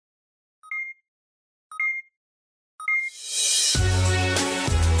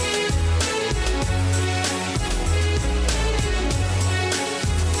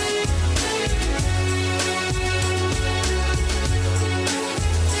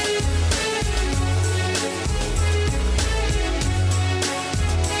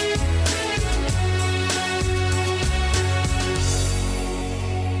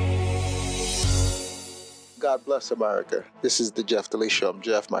God bless America. This is the Jeff Delee Show. I'm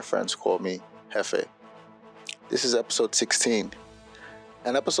Jeff. My friends call me Jefe. This is episode 16.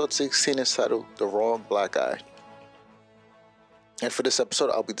 And episode 16 is titled The Wrong Black Guy. And for this episode,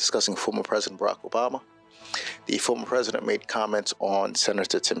 I'll be discussing former President Barack Obama. The former president made comments on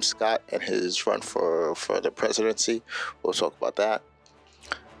Senator Tim Scott and his run for the presidency. We'll talk about that.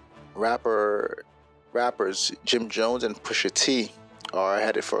 Rappers Jim Jones and Pusha T are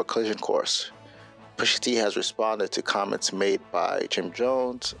headed for a collision course. Pusha T has responded to comments made by Jim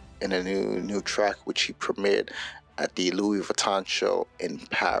Jones in a new track which he premiered at the Louis Vuitton show in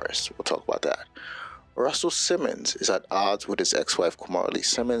Paris. We'll talk about that. Russell Simmons is at odds with his ex-wife Kamara Lee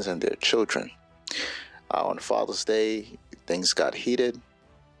Simmons and their children. On Father's Day, things got heated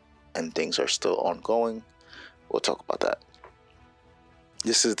and things are still ongoing. We'll talk about that.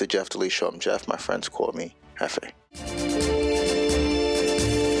 This is the Jeff Delee Show. I'm Jeff. My friends call me Jefe.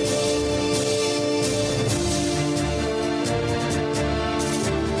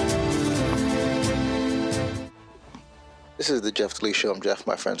 This is the Jeff Delee Show. I'm Jeff.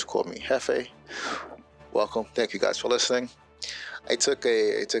 My friends call me Jefe. Welcome. Thank you guys for listening. I took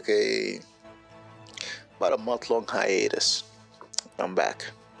about a month-long hiatus. I'm back.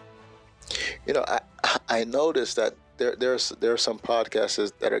 You know, I noticed that there are some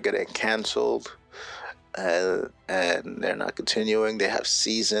podcasts that are getting canceled, and they're not continuing. They have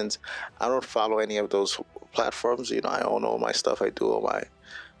seasons. I don't follow any of those platforms. You know, I own all my stuff. I do all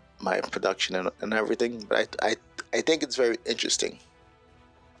my production and everything. But I think it's very interesting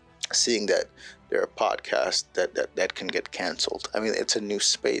seeing that there are podcasts that can get canceled. I mean, it's a new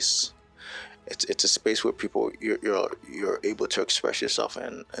space. It's a space where people you're able to express yourself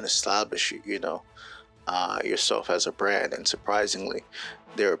and establish yourself as a brand. And surprisingly,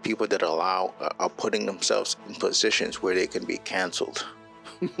 there are people that are putting themselves in positions where they can be canceled.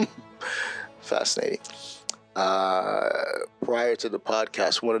 Fascinating. Prior to the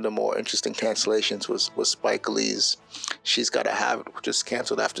podcast, one of the more interesting cancellations was Spike Lee's She's Gotta Have It, which was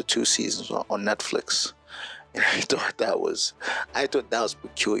canceled after 2 seasons on Netflix. And I thought that was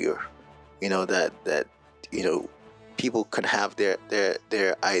peculiar. You know, that people could have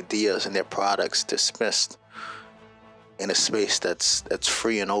their ideas and their products dismissed in a space that's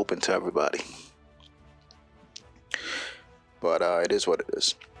free and open to everybody. But it is what it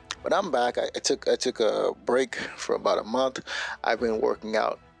is. But I'm back. I took a break for about a month. I've been working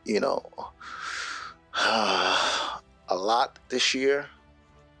out, a lot this year,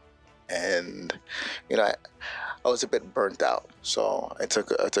 and I was a bit burnt out. So I took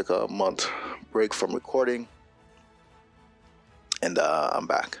a month break from recording, and I'm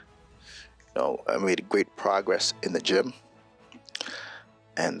back. I made great progress in the gym,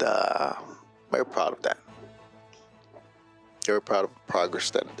 and very proud of that. Very proud of the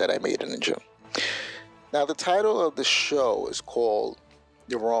progress that I made in the gym. Now, the title of the show is called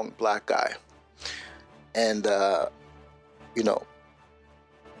The Wrong Black Guy. And, I'm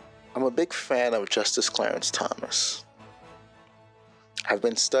a big fan of Justice Clarence Thomas. I've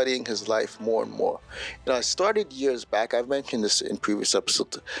been studying his life more and more. I started years back. I've mentioned this in previous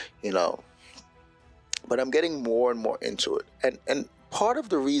episodes, but I'm getting more and more into it. And part of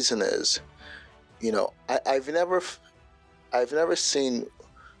the reason is, I've never seen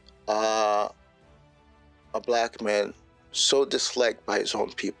a black man so disliked by his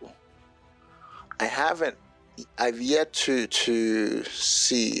own people. I've yet to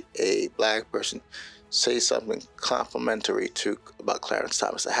see a black person say something complimentary about Clarence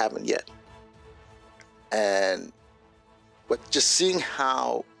Thomas. I haven't yet. But just seeing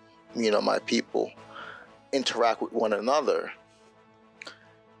how, my people interact with one another,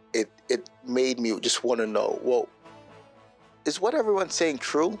 it made me just want to know, well, is what everyone's saying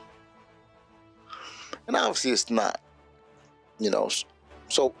true? And obviously it's not,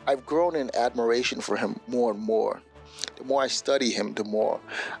 So I've grown in admiration for him more and more. The more I study him, the more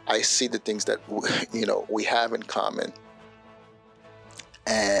I see the things that, we have in common.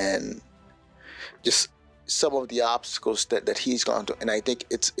 And just some of the obstacles that he's gone through. And I think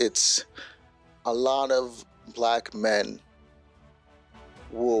it's a lot of black men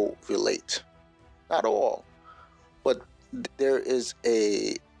will relate. Not all, but there is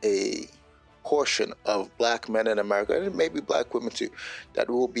a portion of black men in America, and maybe black women too, that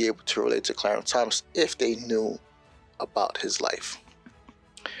will be able to relate to Clarence Thomas if they knew about his life.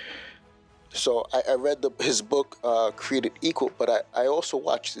 So I read his book, Created Equal, but I also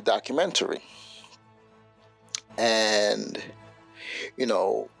watched the documentary. And,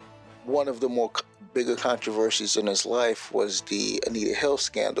 one of the bigger controversies in his life was the Anita Hill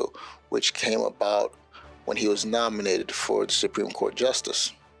scandal, which came about when he was nominated for the Supreme Court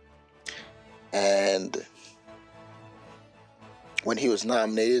Justice. And When he was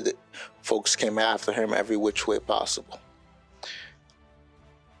nominated, folks came after him every which way possible.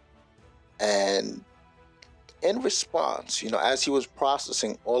 And in response, as he was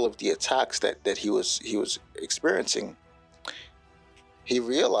processing all of the attacks that he was experiencing, he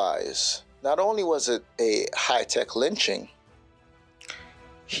realized not only was it a high-tech lynching,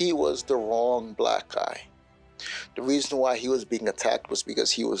 he was the wrong black guy. The reason why he was being attacked was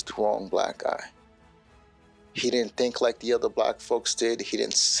because he was the wrong black guy. He didn't think like the other black folks did. He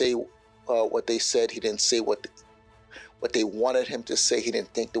didn't say what they said. He didn't say what they wanted him to say. He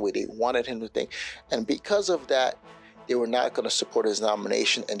didn't think the way they wanted him to think. And because of that, they were not going to support his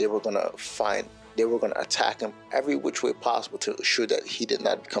nomination, and they were going to attack him every which way possible to ensure that he did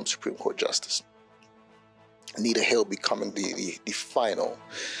not become Supreme Court Justice. Anita Hill becoming the final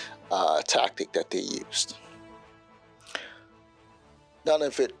tactic that they used. None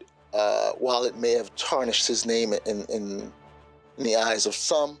of it, while it may have tarnished his name in the eyes of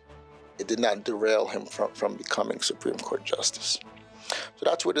some, it did not derail him from becoming Supreme Court Justice. So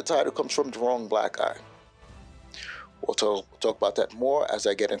that's where the title comes from, the wrong black guy. We'll talk about that more as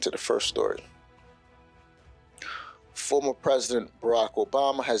I get into the first story. Former President Barack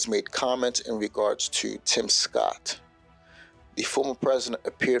Obama has made comments in regards to Tim Scott. The former president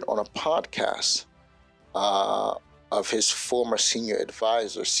appeared on a podcast of his former senior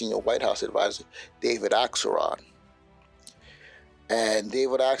White House advisor, David Axelrod. And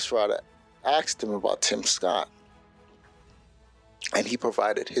David Axelrod asked him about Tim Scott, and he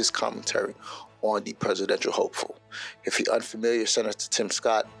provided his commentary on the presidential hopeful. If you're unfamiliar, Senator Tim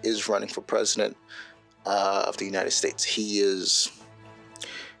Scott is running for president of the United States. He is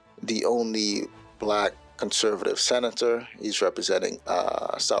the only black conservative senator. He's representing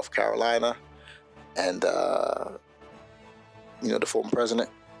South Carolina, and the former president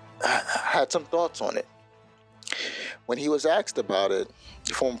had some thoughts on it. When he was asked about it,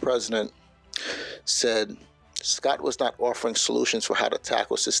 the former president said Scott was not offering solutions for how to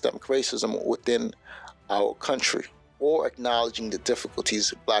tackle systemic racism within our country or acknowledging the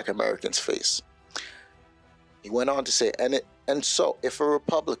difficulties black Americans face. He went on to say, and so if a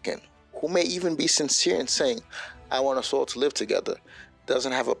Republican, who may even be sincere in saying, I want us all to live together,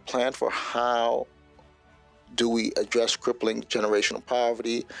 doesn't have a plan for how do we address crippling generational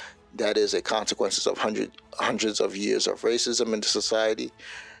poverty that is a consequence of hundreds of years of racism in the society,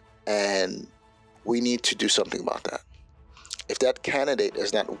 and we need to do something about that. If that candidate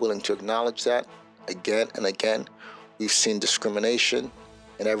is not willing to acknowledge that, again and again, we've seen discrimination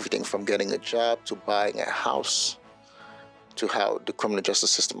in everything from getting a job to buying a house to how the criminal justice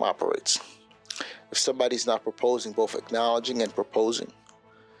system operates. If somebody's not proposing, both acknowledging and proposing,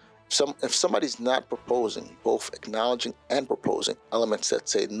 if somebody's not proposing, both acknowledging and proposing elements that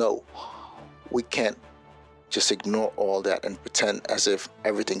say no, we can't just ignore all that and pretend as if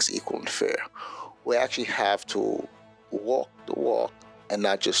everything's equal and fair. We actually have to walk the walk and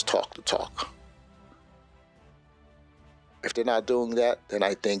not just talk the talk. If they're not doing that, then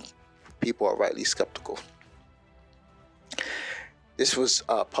I think people are rightly skeptical. This was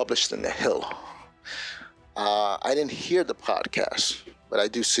published in The Hill. I didn't hear the podcast, but I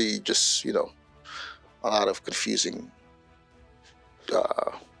do see just, a lot of confusing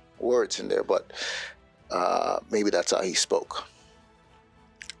words in there, but maybe that's how he spoke.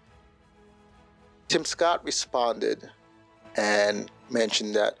 Tim Scott responded and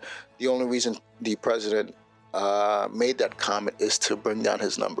mentioned that the only reason the president made that comment is to bring down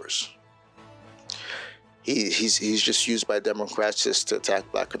his numbers. He's just used by Democrats just to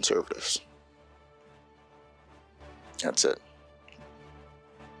attack black conservatives. That's it.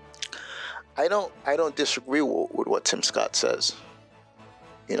 I don't disagree with what Tim Scott says.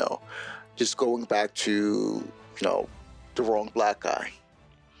 Just going back to the wrong black guy.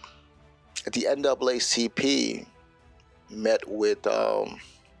 The NAACP met with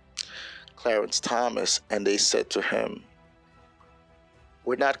Clarence Thomas, and they said to him,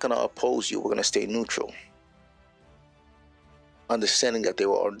 we're not going to oppose you, we're going to stay neutral. Understanding that they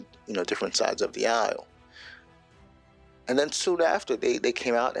were on different sides of the aisle. And then soon after, they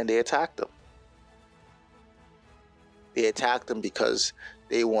came out and they attacked them. They attacked them because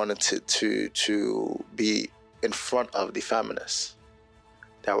they wanted to be in front of the feminists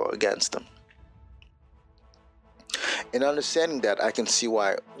that were against them. In understanding that, I can see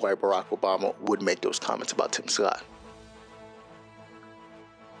why Barack Obama would make those comments about Tim Scott.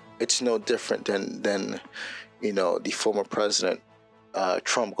 It's no different than the former president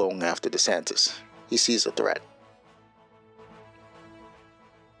Trump going after DeSantis. He sees a threat.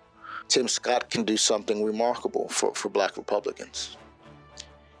 Tim Scott can do something remarkable for black Republicans.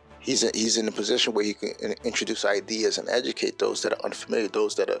 He's in a position where he can introduce ideas and educate those that are unfamiliar,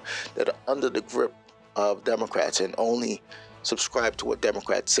 those that are under the grip of Democrats and only subscribe to what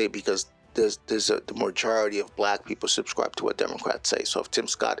Democrats say because the majority of black people subscribe to what Democrats say. So if Tim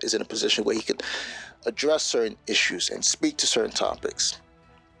Scott is in a position where he can address certain issues and speak to certain topics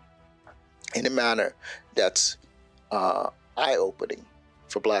in a manner that's eye-opening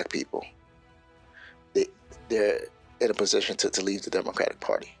for black people, they're in a position to leave the Democratic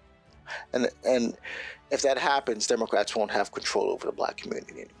Party. And if that happens, Democrats won't have control over the black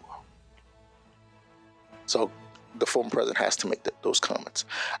community anymore. So the former president has to make those comments.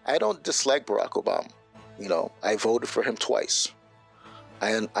 I don't dislike Barack Obama. I voted for him twice.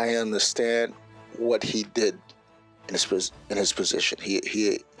 I understand what he did in his position.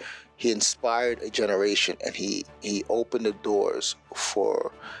 He inspired a generation, and he opened the doors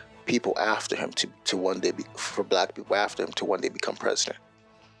for people after him to one day for black people after him to one day become president.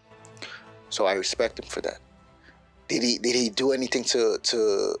 So I respect him for that. Did he do anything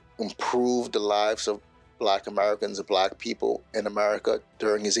to improve the lives of black Americans and black people in America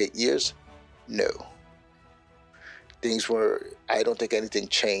during his 8 years? No. I don't think anything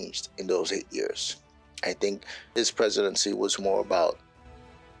changed in those 8 years. I think his presidency was more about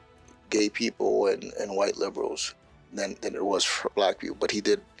gay people and white liberals than it was for black people. But he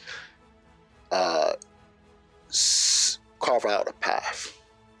did carve out a path.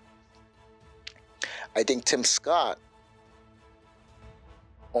 I think Tim Scott,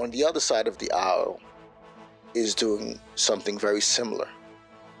 on the other side of the aisle, is doing something very similar,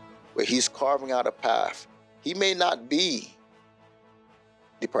 where he's carving out a path. He may not be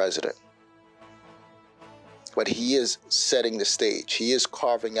the president, but he is setting the stage. He is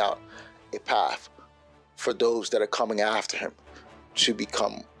carving out a path for those that are coming after him to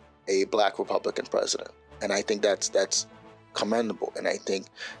become a black Republican president. And I think that's commendable, and I think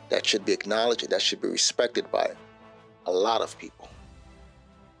that should be acknowledged, that should be respected by a lot of people.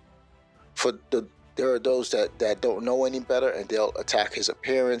 There are those that don't know any better, and they'll attack his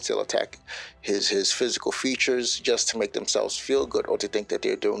appearance, they'll attack his physical features just to make themselves feel good or to think that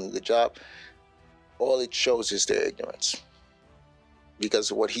they're doing a good job. All it shows is their ignorance.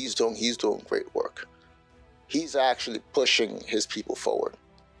 Because of what he's doing great work. He's actually pushing his people forward.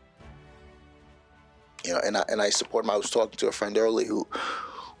 And I support him. I was talking to a friend earlier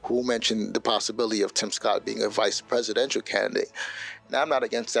who mentioned the possibility of Tim Scott being a vice presidential candidate. And I'm not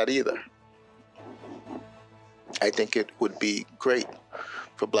against that either. I think it would be great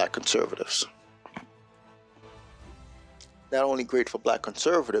for black conservatives. Not only great for black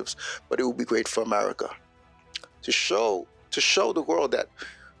conservatives, but it would be great for America. To show the world that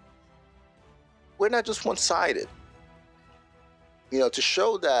we're not just one-sided. To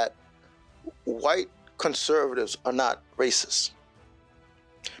show that white conservatirs are not racist.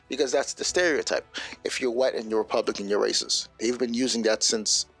 Because that's the stereotype. If you're white and you're Republican, you're racist. They've been using that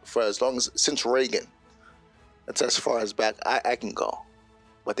since Reagan. That's as far as back I can go.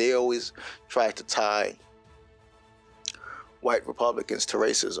 But they always try to tie white Republicans to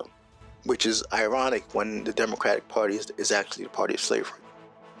racism, which is ironic when the Democratic Party is actually the party of slavery.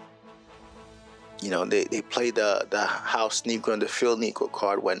 They play the House Negro and the Field Negro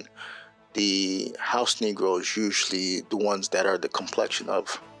card when the House Negro is usually the ones that are the complexion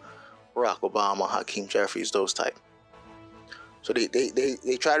of Barack Obama, Hakeem Jeffries, those type. So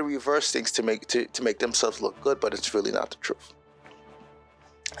they try to reverse things to make themselves look good, but it's really not the truth.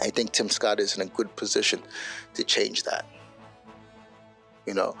 I think Tim Scott is in a good position to change that.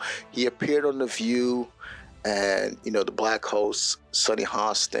 He appeared on The View, and the black hosts Sunny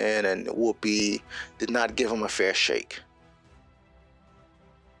Hostin and Whoopi did not give him a fair shake.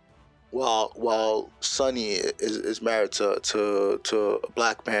 While Sunny is married to a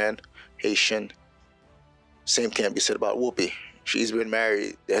black man, Haitian, same can't be said about Whoopi. She's been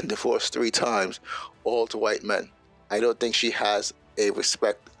married and divorced 3 times, all to white men. I don't think she has a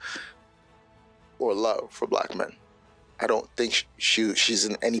respect or love for black men. I don't think she's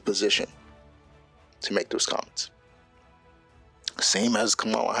in any position to make those comments. Same as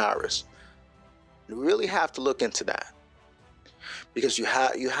Kamala Harris. You really have to look into that. Because you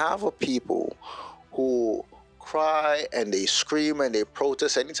have a people who cry and they scream and they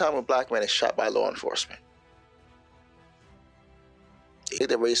protest anytime a black man is shot by law enforcement. They hit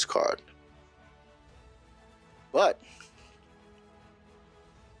the race card. But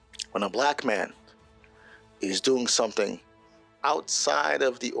when a black man is doing something outside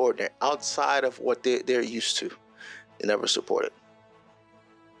of the ordinary, outside of what they're used to, they never support it.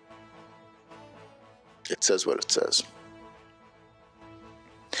 It says what it says.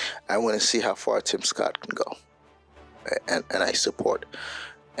 I want to see how far Tim Scott can go. And I support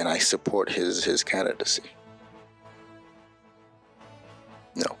and I support his candidacy.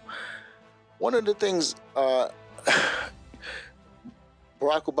 No. One of the things, Barack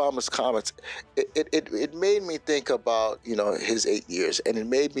Obama's comments, it made me think about, his 8 years, and it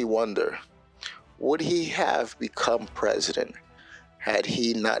made me wonder, would he have become president had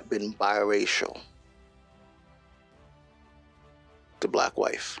he not been biracial? The black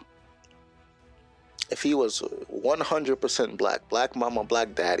wife. If he was 100% black mama,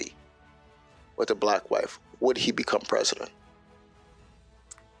 black daddy, with a black wife, would he become president?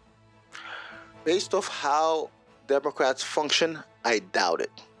 Based off how Democrats function, I doubt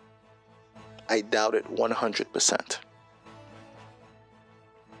it. I doubt it 100%.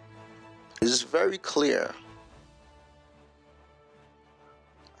 It is very clear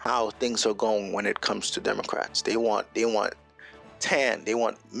how things are going when it comes to Democrats. They want tan, they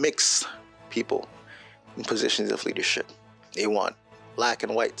want mixed people in positions of leadership. They want black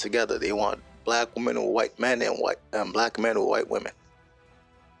and white together. They want black women with white men and black men with white women.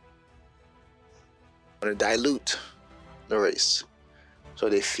 They want to dilute the race so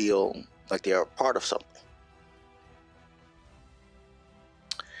they feel like they are a part of something.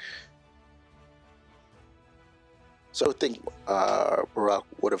 So I think Barack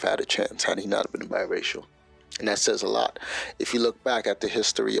would have had a chance had he not been biracial. And that says a lot. If you look back at the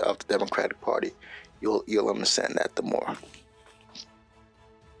history of the Democratic Party, you'll understand that the more.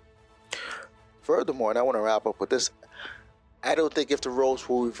 Furthermore, and I want to wrap up with this, I don't think if the roles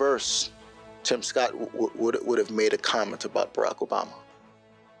were reversed, Tim Scott would have made a comment about Barack Obama.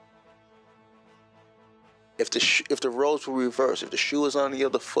 If the roles were reversed, if the shoe was on the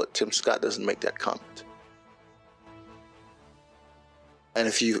other foot, Tim Scott doesn't make that comment. And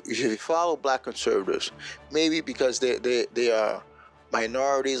if you follow black conservatives, maybe because they are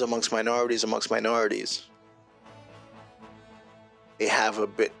minorities amongst minorities, they're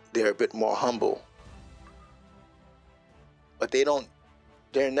a bit more humble. But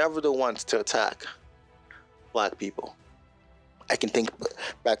they're never the ones to attack black people. I can think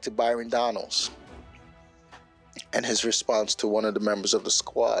back to Byron Donalds and his response to one of the members of the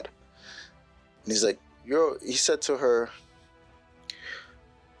squad. And he's like, he said to her,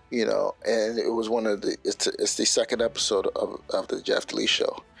 and it was it's the second episode of the Jeff Lee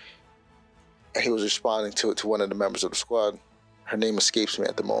show. And he was responding to one of the members of the squad. Her name escapes me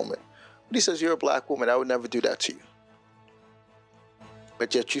at the moment. But he says, "You're a black woman. I would never do that to you.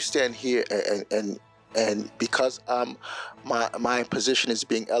 But yet you stand here and because my position is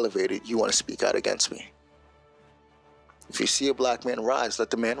being elevated, you want to speak out against me. If you see a black man rise,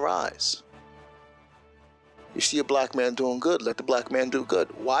 let the man rise. You see a black man doing good, let the black man do good.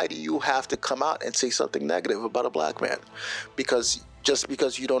 Why do you have to come out and say something negative about a black man? Just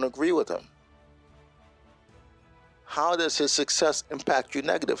because you don't agree with him. How does his success impact you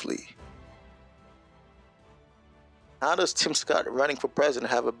negatively? How does Tim Scott running for president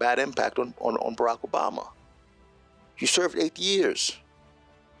have a bad impact on Barack Obama? You served 8 years.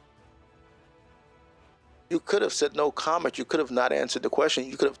 You could have said no comment. You could have not answered the question.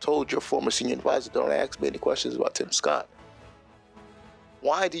 You could have told your former senior advisor, don't ask me any questions about Tim Scott.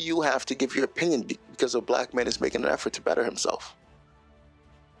 Why do you have to give your opinion because a black man is making an effort to better himself,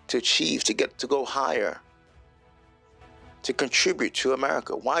 to achieve, to go higher, to contribute to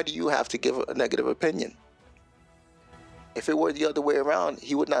America? Why do you have to give a negative opinion? If it were the other way around,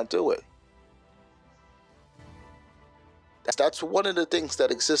 he would not do it. That's one of the things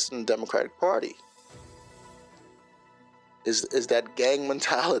that exists in the Democratic Party. Is that gang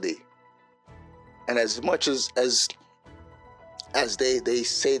mentality. And as much as they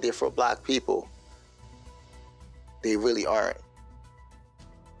say they're for black people, they really aren't.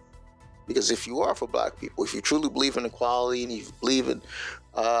 Because if you are for black people, if you truly believe in equality and you believe in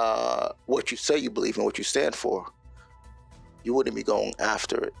what you say you believe in, what you stand for, you wouldn't be going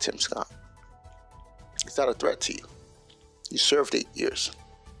after Tim Scott. It's not a threat to you. You served 8 years.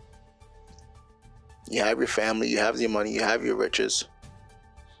 You have your family, you have your money, you have your riches.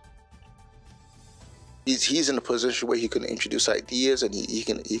 He's in a position where he can introduce ideas and he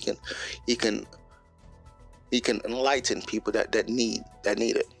can enlighten people that need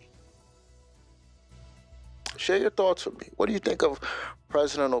it. Share your thoughts with me. What do you think of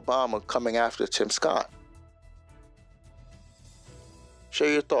President Obama coming after Tim Scott?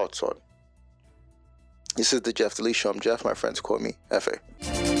 Share your thoughts on it. This is the Jeff Lee Show. I'm Jeff. My friends call me F.A.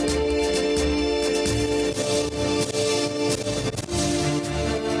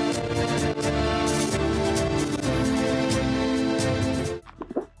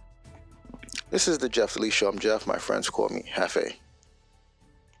 This is the Jeff Lee Show. I'm Jeff. My friends call me Hefe.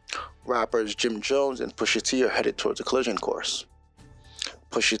 Rappers Jim Jones and Pusha T are headed towards a collision course.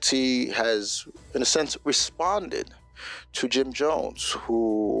 Pusha T has, in a sense, responded to Jim Jones,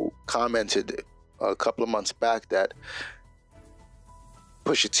 who commented a couple of months back that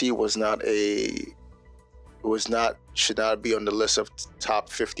Pusha T should not be on the list of top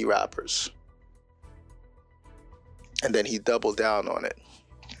 50 rappers. And then he doubled down on it.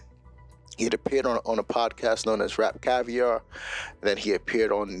 He had appeared on a podcast known as Rap Caviar, and then he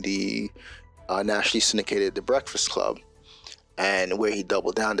appeared on the nationally syndicated The Breakfast Club, and where he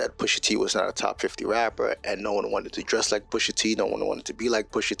doubled down that Pusha T was not a top 50 rapper, and no one wanted to dress like Pusha T, no one wanted to be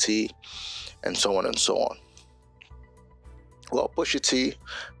like Pusha T, and so on and so on. Well, Pusha T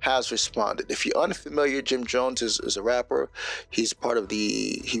has responded. If you're unfamiliar, Jim Jones is a rapper. He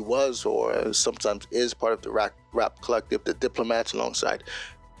was or sometimes is part of the rap collective, The Diplomats, alongside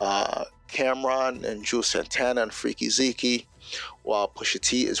Cameron and Juelz Santana and Freaky Zeke, while Pusha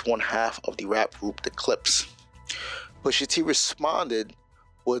T is one half of the rap group The Clips. Pusha T responded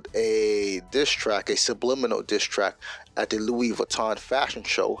with a diss track, a subliminal diss track, at the Louis Vuitton fashion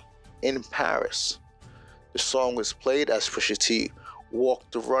show in Paris. The song was played as Pusha T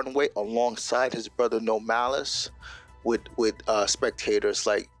walked the runway alongside his brother No Malice, with spectators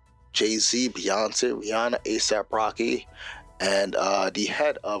like Jay-Z, Beyonce, Rihanna, A$AP Rocky, and the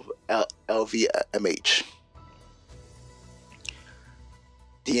head of LVMH.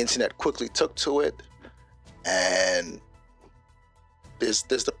 The internet quickly took to it, and there's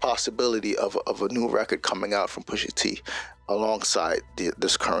the possibility of a new record coming out from Pusha T alongside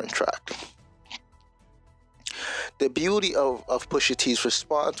this current track. The beauty of Pusha T's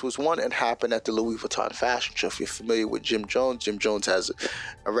response was, one, it happened at the Louis Vuitton fashion show. If you're familiar with Jim Jones has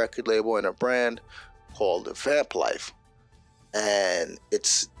a record label and a brand called Vamp Life. And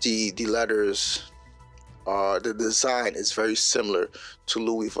it's the letters, the design is very similar to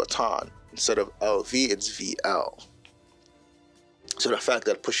Louis Vuitton. Instead of LV, it's VL. So the fact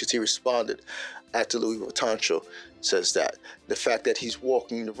that Pusha T responded at the Louis Vuitton show says that. The fact that he's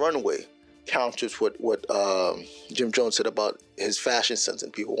walking the runway counters what Jim Jones said about his fashion sense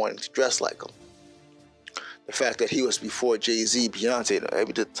and people wanting to dress like him. The fact that he was before Jay-Z, Beyonce,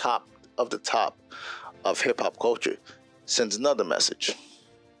 maybe the top of hip-hop culture, sends another message.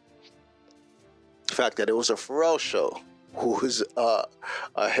 The fact that it was a Pharrell show, who is a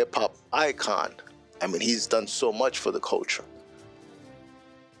hip-hop icon. I mean, he's done so much for the culture.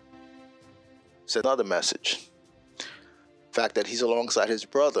 It's another message. The fact that he's alongside his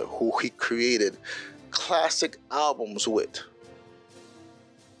brother, who he created classic albums with,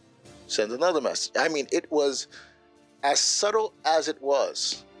 sends another message. I mean, it was as subtle as it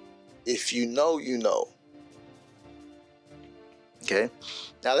was. If you know, you know. Okay,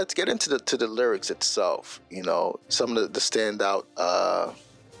 now let's get into the lyrics itself. You know, some of the standout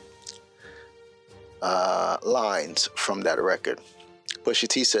lines from that record. Pusha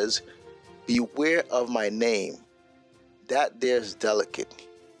T says, "Beware of my name, that there's delicate.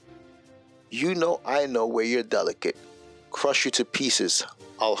 You know I know where you're delicate. Crush you to pieces,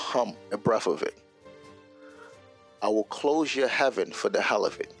 I'll hum a breath of it. I will close your heaven for the hell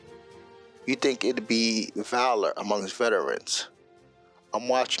of it. You think it'd be valor amongst veterans. I'm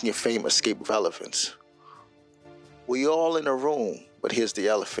watching your fame escape relevance. We all in a room, but here's the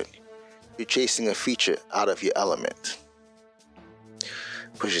elephant. You're chasing a feature out of your element."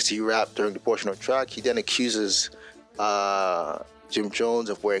 Pusha T rapped during the portion of the track. He then accuses Jim Jones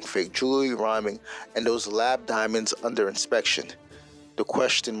of wearing fake jewelry, rhyming, and those lab diamonds under inspection. The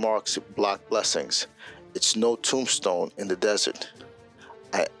question marks block blessings. It's no tombstone in the desert.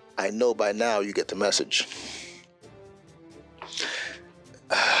 I know by now you get the message.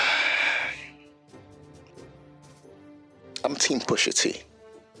 I'm Team Pusha T.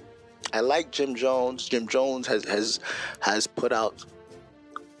 I like Jim Jones. Jim Jones has put out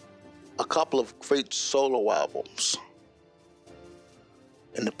a couple of great solo albums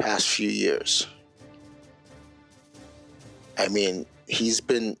in the past few years. I mean, he's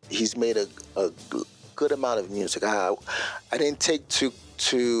made a good amount of music. I didn't take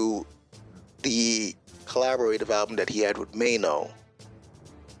to the collaborative album that he had with Mano,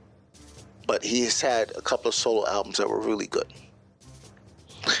 but he's had a couple of solo albums that were really good.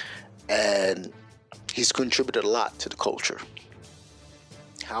 And he's contributed a lot to the culture.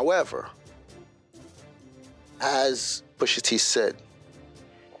 However, as Pusha T said,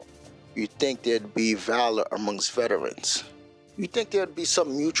 you think there'd be valor amongst veterans. You think there'd be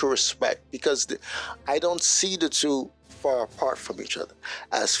some mutual respect, because I don't see the two far apart from each other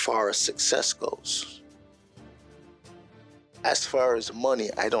as far as success goes. As far as money,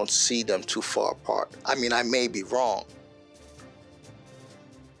 I don't see them too far apart. I mean, I may be wrong,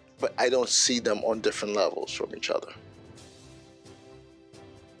 but I don't see them on different levels from each other.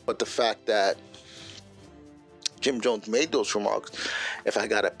 But the fact that Jim Jones made those remarks, if I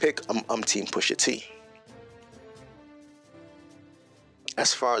got to pick, I'm Team Pusha T.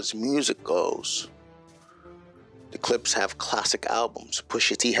 As far as music goes, the Clipse have classic albums.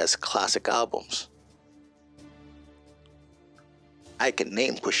 Pusha T has classic albums. I can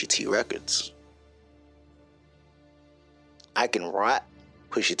name Pusha T records. I can rap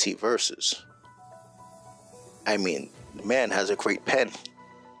Pusha T verses. I mean, the man has a great pen.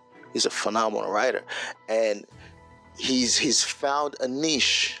 He's a phenomenal writer, and he's found a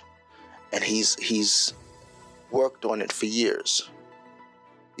niche, and he's worked on it for years.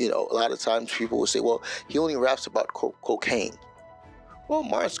 You know, a lot of times people will say, well, he only raps about cocaine. Well,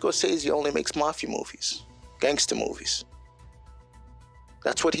 Martin Scorsese only makes mafia movies, gangster movies.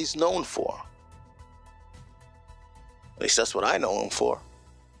 That's what he's known for. At least that's what I know him for.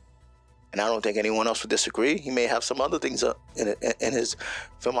 And I don't think anyone else would disagree. He may have some other things in his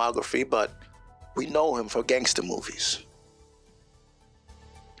filmography, but we know him for gangster movies.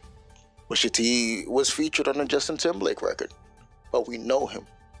 Pusha T was featured on a Justin Timberlake record, but we know him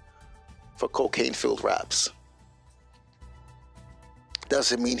for cocaine-filled raps.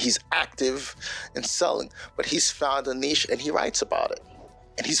 Doesn't mean he's active in selling, but he's found a niche and he writes about it.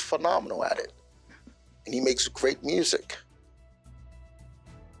 And he's phenomenal at it. And he makes great music.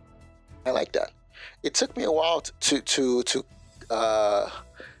 I like that. It took me a while to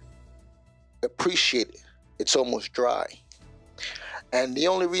appreciate it. It's Almost Dry. And the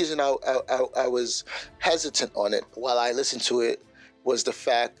only reason I was hesitant on it while I listened to it was the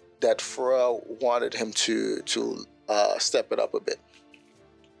fact that Pharrell wanted him to step it up a bit.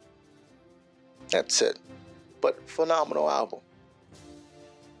 That's it. But phenomenal album.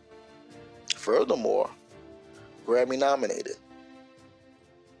 Furthermore, Grammy nominated.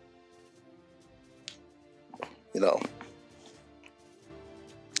 You know,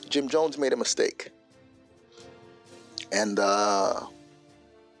 Jim Jones made a mistake. And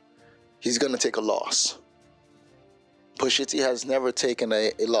he's going to take a loss. Pusha T has never taken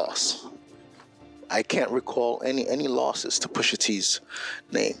a loss. I can't recall any losses to Pusha T's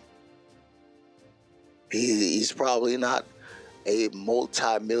name. He's probably not a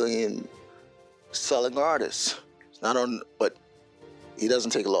multi-million selling artist. But he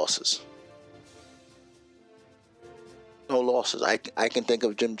doesn't take losses. No losses. I can think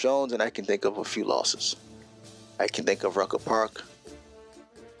of Jim Jones, and I can think of a few losses. I can think of Rucker Park,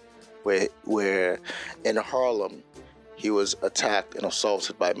 where in Harlem he was attacked and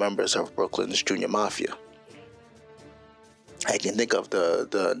assaulted by members of Brooklyn's Junior Mafia. I can think of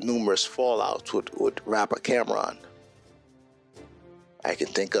the numerous fallouts with rapper Cameron. I can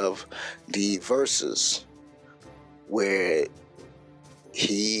think of the verses where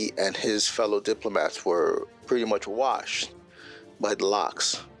he and his fellow diplomats were pretty much washed by the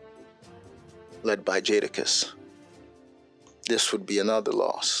Lox, led by Jadakiss. This would be another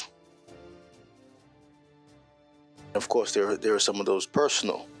loss. Of course, there are some of those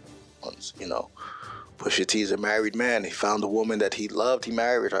personal ones, you know. Pusha T is a married man. He found a woman that he loved. He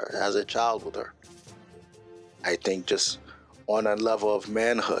married her, has a child with her. I think just on a level of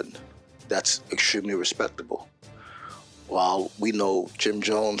manhood, that's extremely respectable. While we know Jim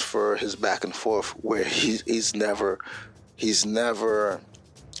Jones for his back and forth, where he's never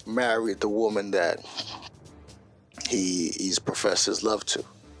married the woman that he's professed his love to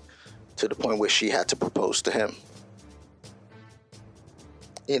the point where she had to propose to him.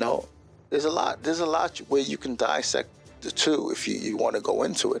 You know, there's a lot where you can dissect the two if you want to go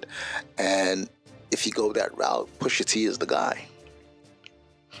into it. And if you go that route, Pusha T is the guy.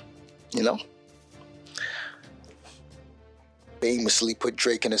 You know? Famously put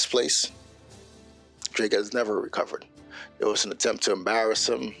Drake in his place. Drake has never recovered. There was an attempt to embarrass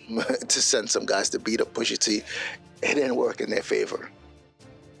him, to send some guys to beat up Pusha T. It didn't work in their favor.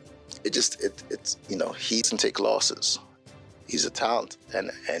 It's you know, he doesn't take losses. He's a talent,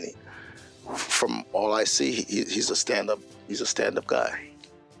 and from all I see, he's a stand-up guy.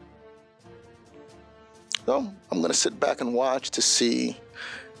 So I'm gonna sit back and watch to see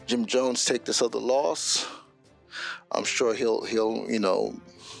Jim Jones take this other loss. I'm sure he'll you know,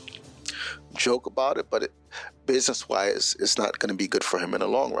 joke about it, but business-wise, it's not going to be good for him in the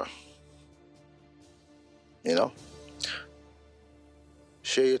long run. You know?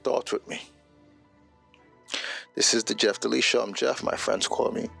 Share your thoughts with me. This is the Jeff Delee Show. I'm Jeff. My friends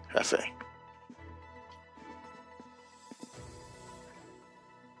call me Hefe.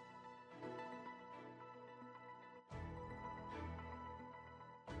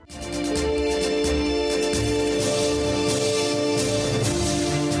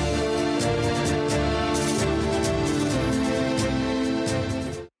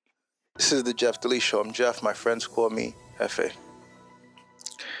 the Jeff Delee Show. I'm Jeff. My friends call me Hefe.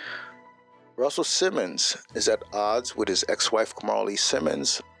 Russell Simmons is at odds with his ex-wife Kamara Lee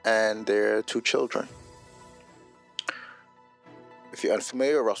Simmons and their 2 children. If you're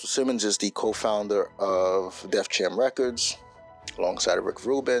unfamiliar, Russell Simmons is the co-founder of Def Jam Records alongside Rick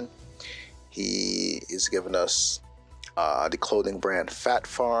Rubin. He is giving us the clothing brand Fat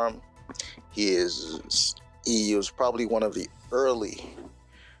Farm. He was probably one of the early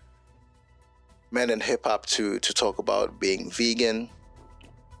men in hip-hop to talk about being vegan,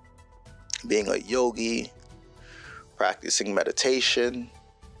 being a yogi, practicing meditation.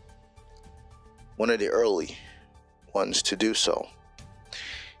 One of the early ones to do so.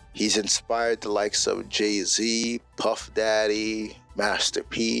 He's inspired the likes of Jay-Z, Puff Daddy, Master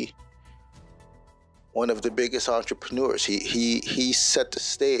P. One of the biggest entrepreneurs. He set the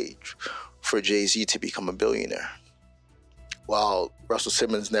stage for Jay-Z to become a billionaire. While Russell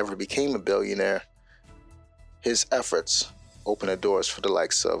Simmons never became a billionaire, his efforts opened the doors for the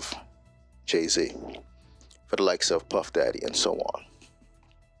likes of Jay-Z, for the likes of Puff Daddy, and so on.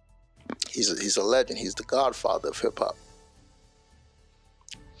 He's a legend. He's the godfather of hip-hop.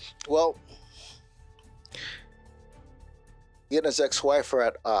 Well, he and his ex-wife are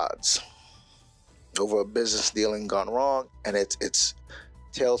at odds over a business dealing gone wrong, and it's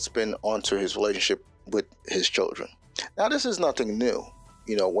tailspin onto his relationship with his children. Now, this is nothing new.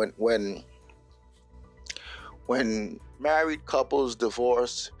 You know, when married couples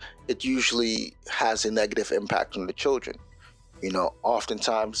divorce, it usually has a negative impact on the children. You know,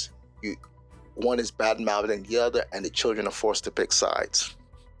 oftentimes one is bad-mouthing the other, and the children are forced to pick sides.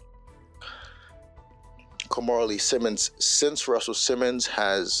 Kamara Lee Simmons, since Russell Simmons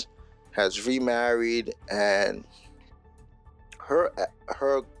has remarried, and her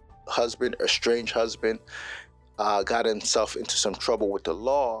husband, estranged husband, got himself into some trouble with the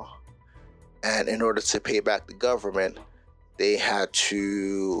law, and in order to pay back the government, they had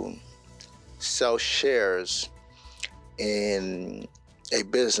to sell shares in a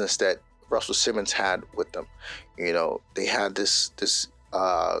business that Russell Simmons had with them. You know, they had this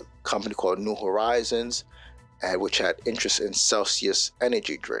company called New Horizons, which had interest in Celsius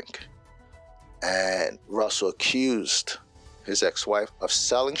energy drink. And Russell accused his ex-wife of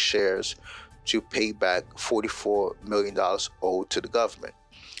selling shares to pay back $44 million owed to the government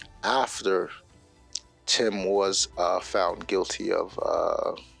after Tim was found guilty of,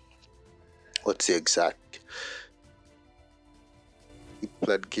 what's the exact? He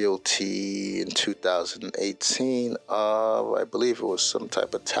pled guilty in 2018 of, I believe it was some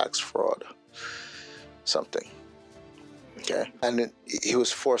type of tax fraud, something. Okay, and he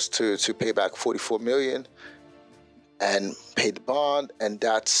was forced to pay back $44 million and pay the bond, and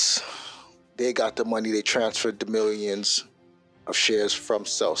they got the money. They transferred the millions of shares from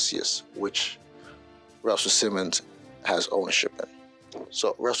Celsius, which Russell Simmons has ownership in.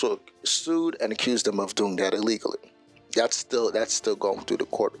 So Russell sued and accused them of doing that illegally. That's still going through the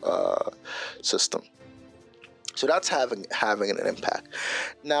court system. So that's having an impact.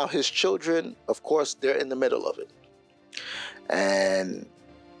 Now his children, of course, they're in the middle of it. And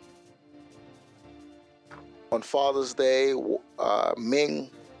on Father's Day, Ming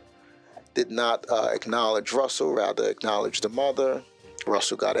did not acknowledge Russell, rather acknowledged the mother.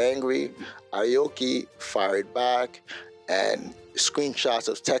 Russell got angry. Aoki fired back, and screenshots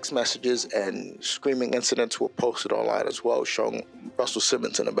of text messages and screaming incidents were posted online as well, showing Russell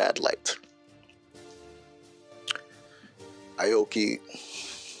Simmons in a bad light. Aoki,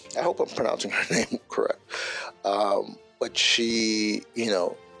 I hope I'm pronouncing her name correct, but she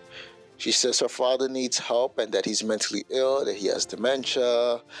says her father needs help and that he's mentally ill, that he has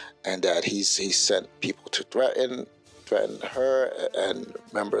dementia, and that he's sent people to threaten her and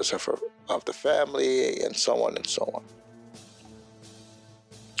members of the family, and so on and so on.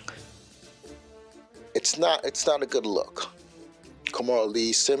 It's not a good look. Kamara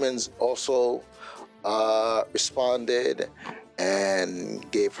Lee Simmons also responded and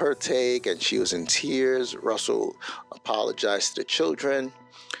gave her take, and she was in tears. Russell apologized to the children,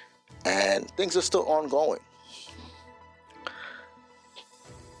 and things are still ongoing.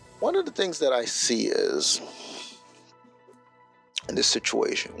 One of the things that I see is, in this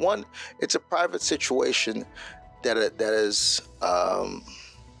situation, one, it's a private situation that has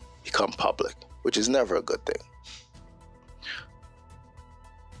become public, which is never a good thing.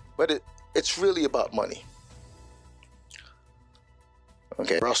 But it's really about money.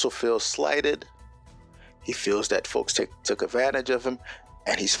 Okay, Russell feels slighted. He feels that folks took advantage of him,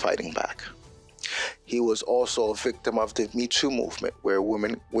 and he's fighting back. He was also a victim of the Me Too movement, where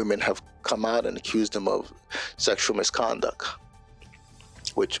women have come out and accused him of sexual misconduct.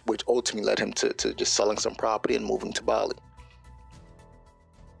 which ultimately led him to just selling some property and moving to Bali.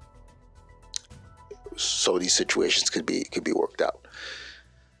 So these situations could be worked out.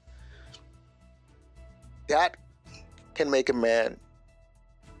 That can make a man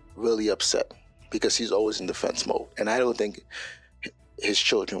really upset because he's always in defense mode, and I don't think his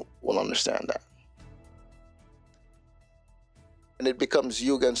children will understand that. And it becomes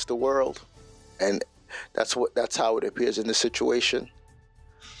you against the world, and that's how it appears in this situation.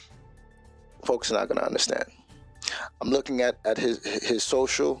 Folks are not going to understand. I'm looking at his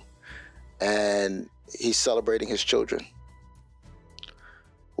social, and he's celebrating his children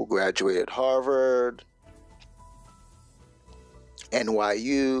who graduated Harvard,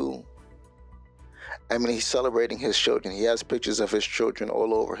 NYU. I mean, he's celebrating his children. He has pictures of his children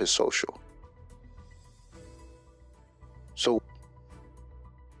all over his social. So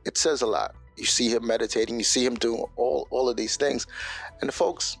it says a lot. You see him meditating, you see him doing all of these things. And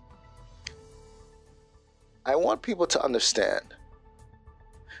folks, I want people to understand,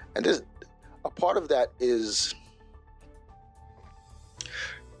 and this, a part of that is,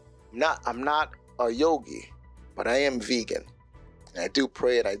 I'm not a yogi, but I am vegan. And I do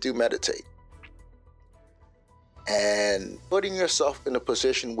pray and I do meditate. And putting yourself in a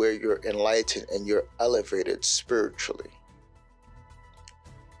position where you're enlightened and you're elevated spiritually,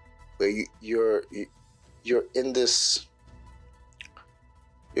 where you're in this,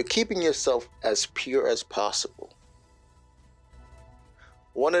 you're keeping yourself as pure as possible.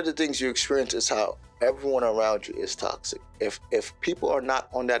 One of the things you experience is how everyone around you is toxic. If people are not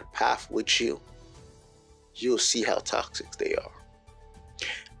on that path with you, you'll see how toxic they are.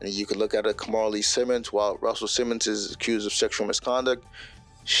 And you can look at Kamara Lee Simmons. While Russell Simmons is accused of sexual misconduct,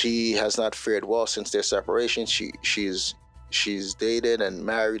 she has not fared well since their separation. She's dated and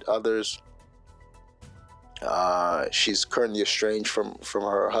married others. She's currently estranged from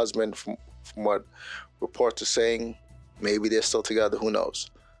her husband, from what reports are saying. Maybe they're still together. Who knows?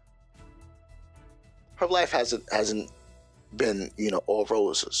 Her life hasn't been, all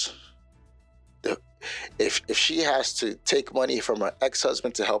roses. If she has to take money from her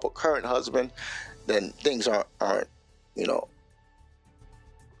ex-husband to help her current husband, then things aren't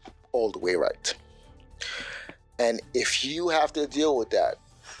all the way right. And if you have to deal with that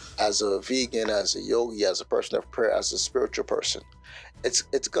as a vegan, as a yogi, as a person of prayer, as a spiritual person, it's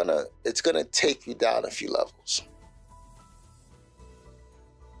gonna take you down a few levels.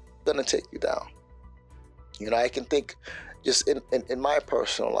 It's gonna take you down. I can think just in my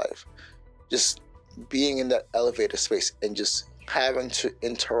personal life, just being in that elevator space and just having to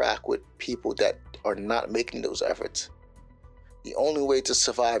interact with people that are not making those efforts. The only way to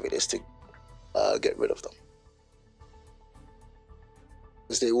survive it is to get rid of them.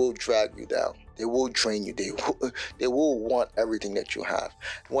 Because they will drag you down. They will drain you. They will want everything that you have.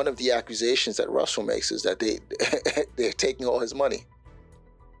 One of the accusations that Russell makes is that they're taking all his money.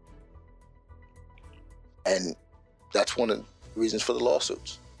 And that's one of the reasons for the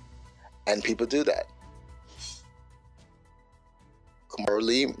lawsuits. And people do that. Kamara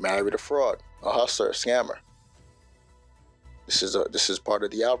Lee married a fraud, a hustler, a scammer. This is part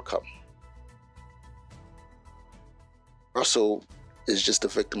of the outcome. Russell is just a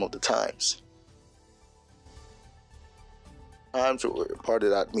victim of the times. Times were part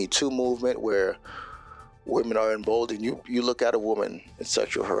of that Me Too movement where women are emboldened. You look at a woman in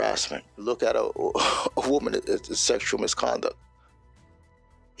sexual harassment. You look at a woman in sexual misconduct.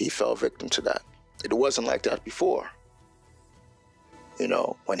 He fell victim to that. It wasn't like that before.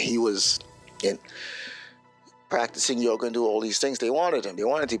 When he was in practicing yoga and do all these things, they wanted him. They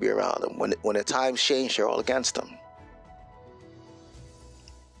wanted to be around him. When the times changed, they're all against him.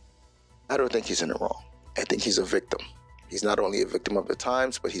 I don't think he's in the wrong. I think he's a victim. He's not only a victim of the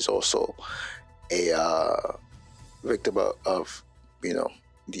times, but he's also a victim of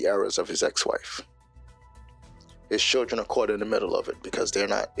the errors of his ex-wife. His children are caught in the middle of it because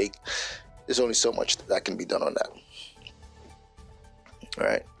there's only so much that can be done on that. All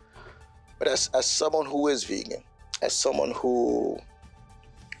right. But as someone who is vegan, as someone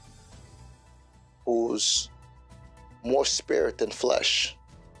who's more spirit than flesh,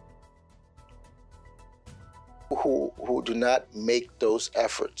 who do not make those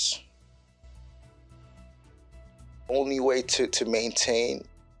efforts, only way to maintain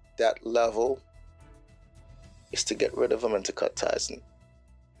that level is to get rid of them and to cut ties, and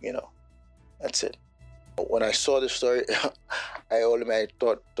that's it. When I saw this story, I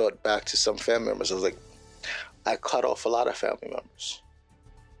automatically thought back to some family members. I was like, I cut off a lot of family members.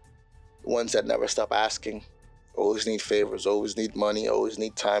 The ones that never stop asking, always need favors, always need money, always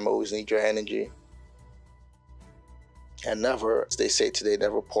need time, always need your energy. and never, as they say today,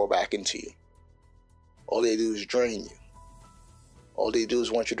 never pour back into you. All they do is drain you. All they do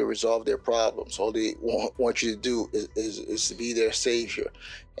is want you to resolve their problems. All they want you to do is to be their savior,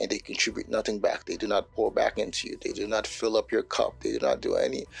 and they contribute nothing back. They do not pour back into you. They do not fill up your cup. They do not do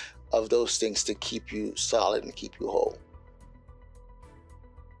any of those things to keep you solid and keep you whole.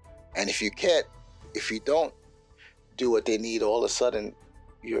 And if you don't do what they need, all of a sudden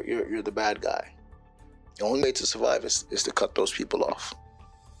you're the bad guy. The only way to survive is to cut those people off.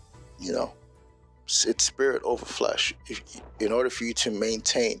 You know, it's spirit over flesh. In order for you to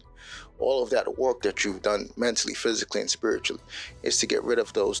maintain all of that work that you've done mentally, physically, and spiritually, is to get rid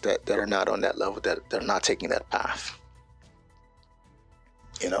of those that are not on that level, that are not taking that path.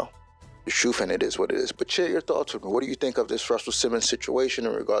 You know, the truth, and it is what it is. But share your thoughts with me. What do you think of this Russell Simmons situation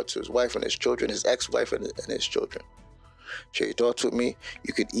in regard to his wife and his children, his ex-wife and his children? Share your thoughts with me.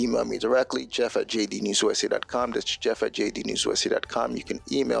 You can email me directly, jeff@jdnewsusa.com. That's jeff@jdnewsusa.com. You can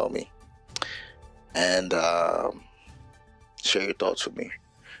email me and share your thoughts with me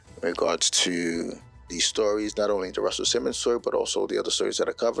in regards to these stories, not only the Russell Simmons story, but also the other stories that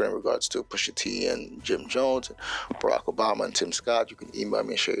I covered in regards to Pusha T and Jim Jones, and Barack Obama and Tim Scott. You can email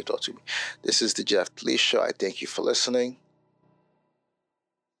me and share your thoughts with me. This is the Jeff Police Show. I thank you for listening.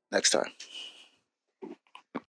 Next time.